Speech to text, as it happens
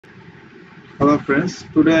Hello friends,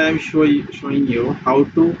 today I am showing you how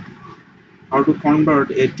to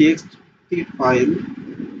convert a TXT file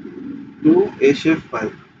to a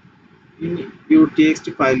shapefile. In your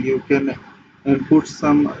TXT file, you can put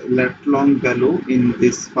some let long value in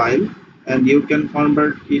this file, and you can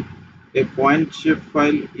convert it a point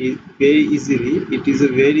shapefile very easily. It is a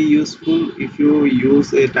very useful if you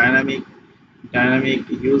use a dynamic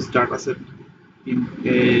use dataset in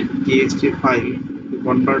a txt file to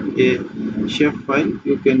convert a shape file.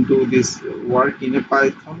 You can do this work in a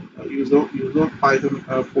python use of python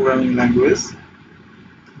programming language.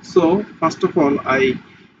 So first of all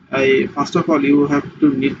you have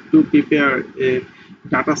to need to prepare a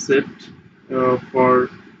data set for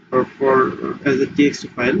as a text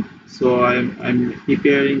file. So I'm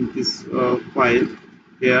preparing this file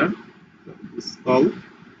here. This called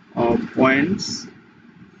points.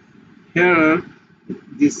 Here,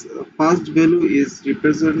 this first value is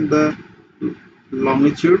represent the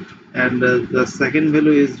longitude, and the second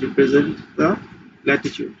value is represent the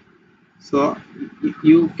latitude. So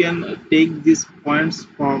you can take these points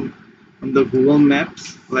from the Google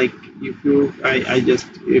Maps. Like if you, I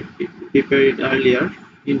just prepared it earlier.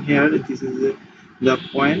 In here, this is the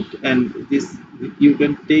point, and this you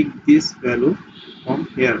can take this value from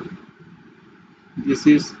here. This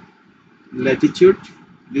is latitude,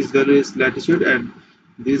 this value is latitude, and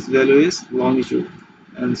this value is longitude.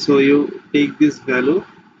 And so you take this value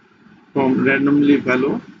from randomly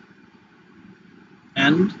value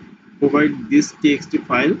and provide this txt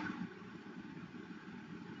file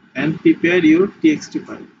and prepare your txt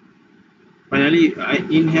file. Finally,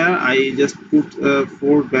 in here I just put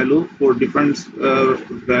four value for different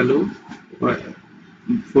value uh,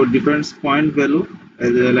 for different point value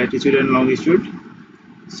as a latitude and longitude.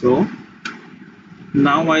 So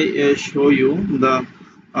now I show you the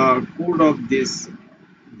code of this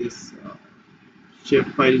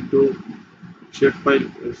shapefile to shapefile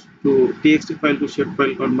to txt file to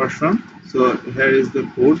shapefile conversion. So here is the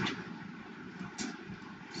code.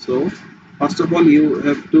 So first of all, you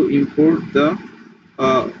have to import the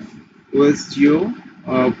uh, OSGeo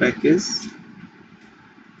package.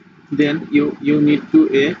 Then you need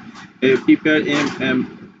to prepare a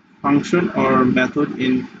function or method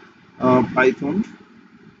in Python.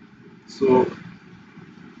 So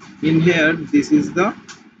in here,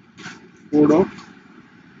 code of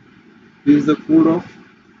this is the code of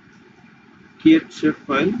create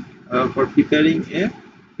shapefile for preparing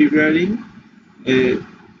a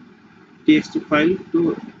text file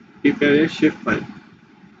to prepare a shapefile.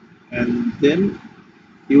 And then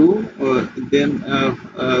you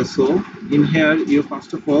so in here you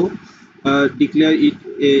first of all declare it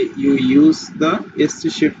you use the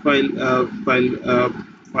st shapefile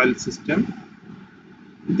file system.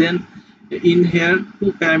 Then in here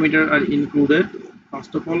two parameters are included.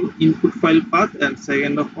 First of all, input file path, and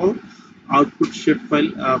second of all, output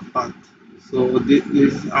shapefile path. So this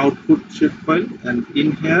is output shapefile, and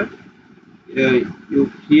in here you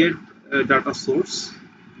create a data source,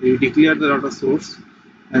 you declare the data source,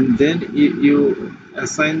 and then you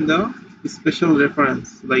assign the special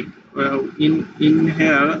reference. Like in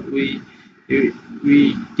here we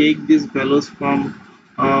take these values from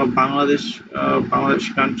Bangladesh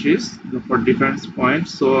countries for different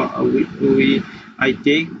points. So I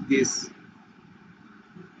take this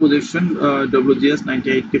position WGS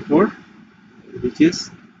 1984, which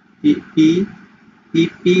is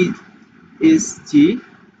EPSG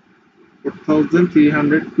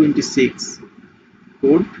 4326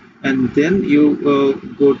 code. And then you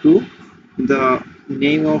go to the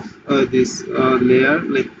name of this layer,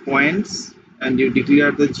 like points, and you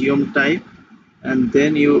declare the geom type, and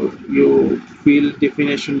then you fill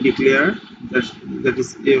definition declare. That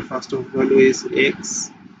is first of value is x,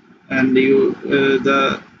 and you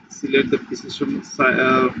the select the precision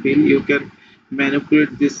field. You can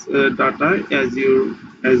manipulate this data as your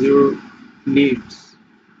needs.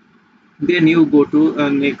 Then you go to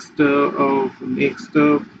next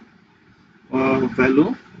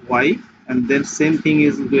value y, and then same thing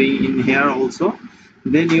is going in here also.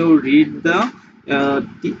 Then you read the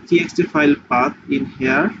txt file path in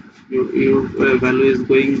here. Your value is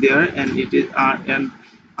going there, and it is r, and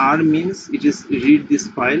r means it is read this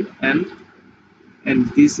file, and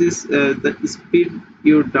this is the speed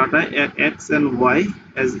your data at x and y,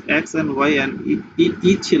 as x and y, and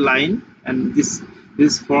each line, and this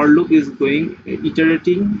for loop is going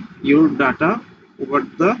iterating your data over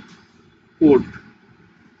the code.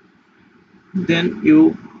 Then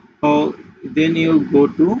you go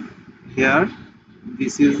to here.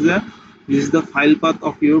 This is the file path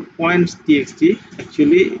of your points txt.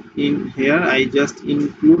 Actually in here I just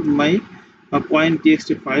include my a point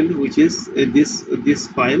txt file, which is this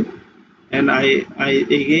file, and I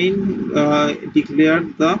again declare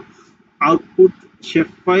the output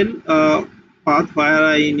shapefile path where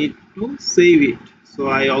I need to save it. So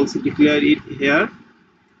I also declare it here,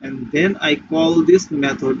 and then I call this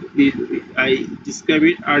method. I described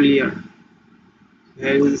it earlier.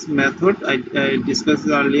 Here is this method I discussed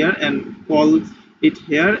earlier and call it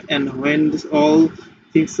here. And when all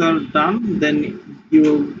things are done, then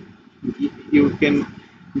you can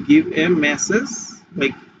give a message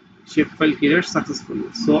like shapefile created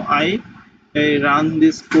successfully. So I run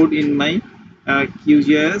this code in my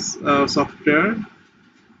QGIS software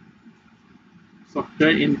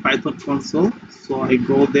in Python console. So I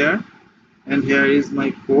go there, and here is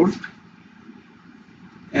my code,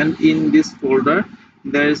 and in this folder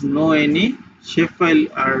there is no any shapefile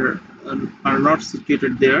are not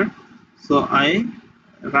situated there. So I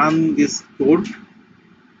run this code,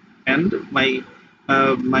 and my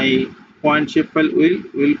point shapefile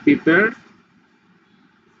will prepare.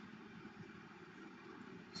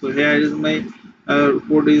 So here is my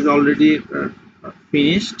code is already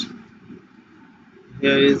finished.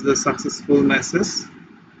 Here is the successful message,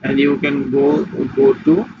 and you can go to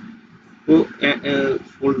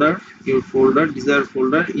folder, your folder, desired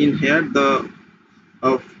folder. In here the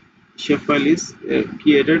of shapefile is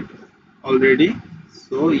created already.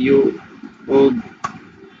 So oh,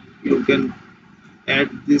 you can add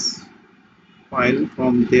this file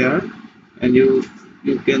from there, and you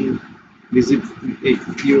can visit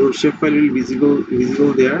your shapefile will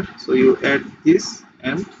visible there. So you add this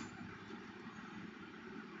and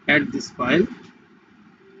add this file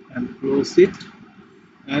and close it,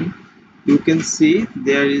 and you can see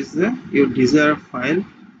there is your desired file,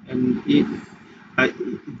 and I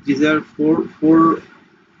desired four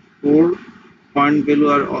point value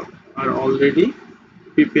are already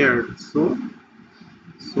prepared. So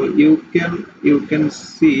you can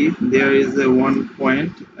see there is a one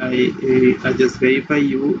point. I just verify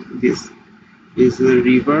you this is a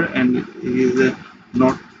river, and it is a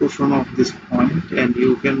north portion of this point, and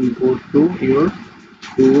you can go to your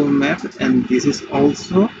Google map, and this is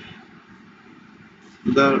also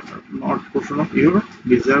the north portion of your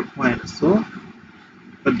reserve point. So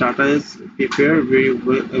the data is prepared very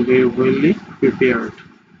well prepared.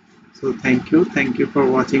 So thank you for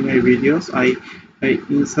watching my videos. I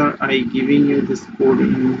giving you this code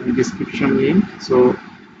in the description link, so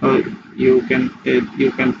uh, you can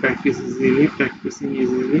practicing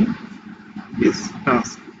easily this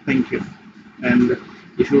task. Thank you. And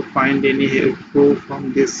if you find any helpful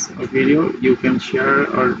from this video, you can share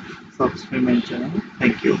or subscribe my channel.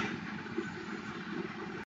 Thank you.